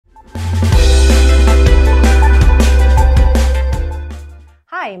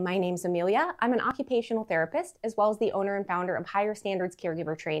Hi, my name's Amelia. I'm an occupational therapist as well as the owner and founder of Higher Standards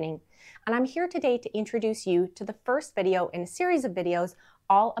Caregiver Training. And I'm here today to introduce you to the first video in a series of videos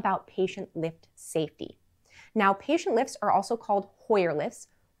all about patient lift safety. Now, patient lifts are also called Hoyer lifts.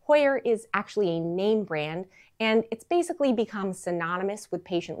 Hoyer is actually a name brand, and it's basically become synonymous with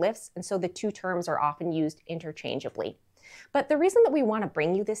patient lifts, and so the two terms are often used interchangeably. But the reason that we want to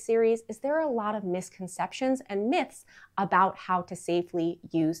bring you this series is there are a lot of misconceptions and myths about how to safely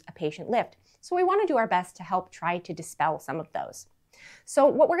use a patient lift. So we want to do our best to help try to dispel some of those. So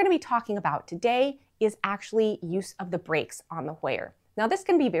what we're going to be talking about today is actually use of the brakes on the Hoyer. Now this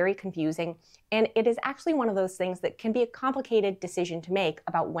can be very confusing, and it is actually one of those things that can be a complicated decision to make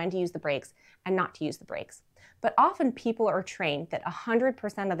about when to use the brakes and not to use the brakes. But often people are trained that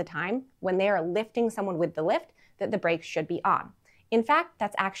 100% of the time when they are lifting someone with the lift, that the brakes should be on. In fact,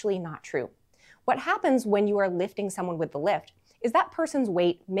 that's actually not true. What happens when you are lifting someone with the lift is that person's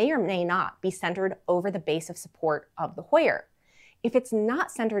weight may or may not be centered over the base of support of the Hoyer. If it's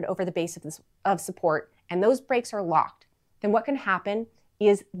not centered over the base of support and those brakes are locked, then what can happen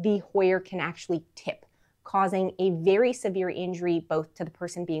is the Hoyer can actually tip, causing a very severe injury both to the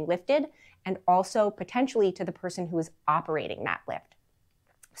person being lifted and also potentially to the person who is operating that lift.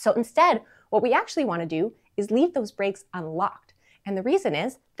 So instead, what we actually want to do is leave those brakes unlocked. And the reason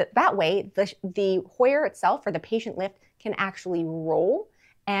is that way the Hoyer itself, or the patient lift, can actually roll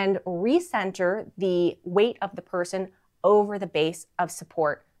and recenter the weight of the person over the base of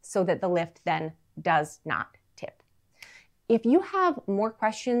support so that the lift then does not tip. If you have more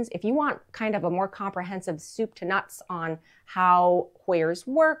questions, if you want kind of a more comprehensive soup to nuts on how Hoyers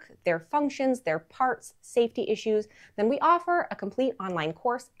work, their functions, their parts, safety issues, then we offer a complete online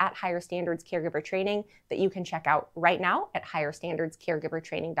course at Higher Standards Caregiver Training that you can check out right now at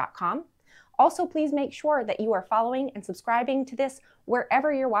higherstandardscaregivertraining.com. Also, please make sure that you are following and subscribing to this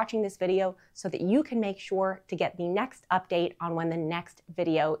wherever you're watching this video so that you can make sure to get the next update on when the next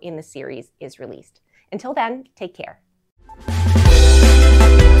video in the series is released. Until then, take care.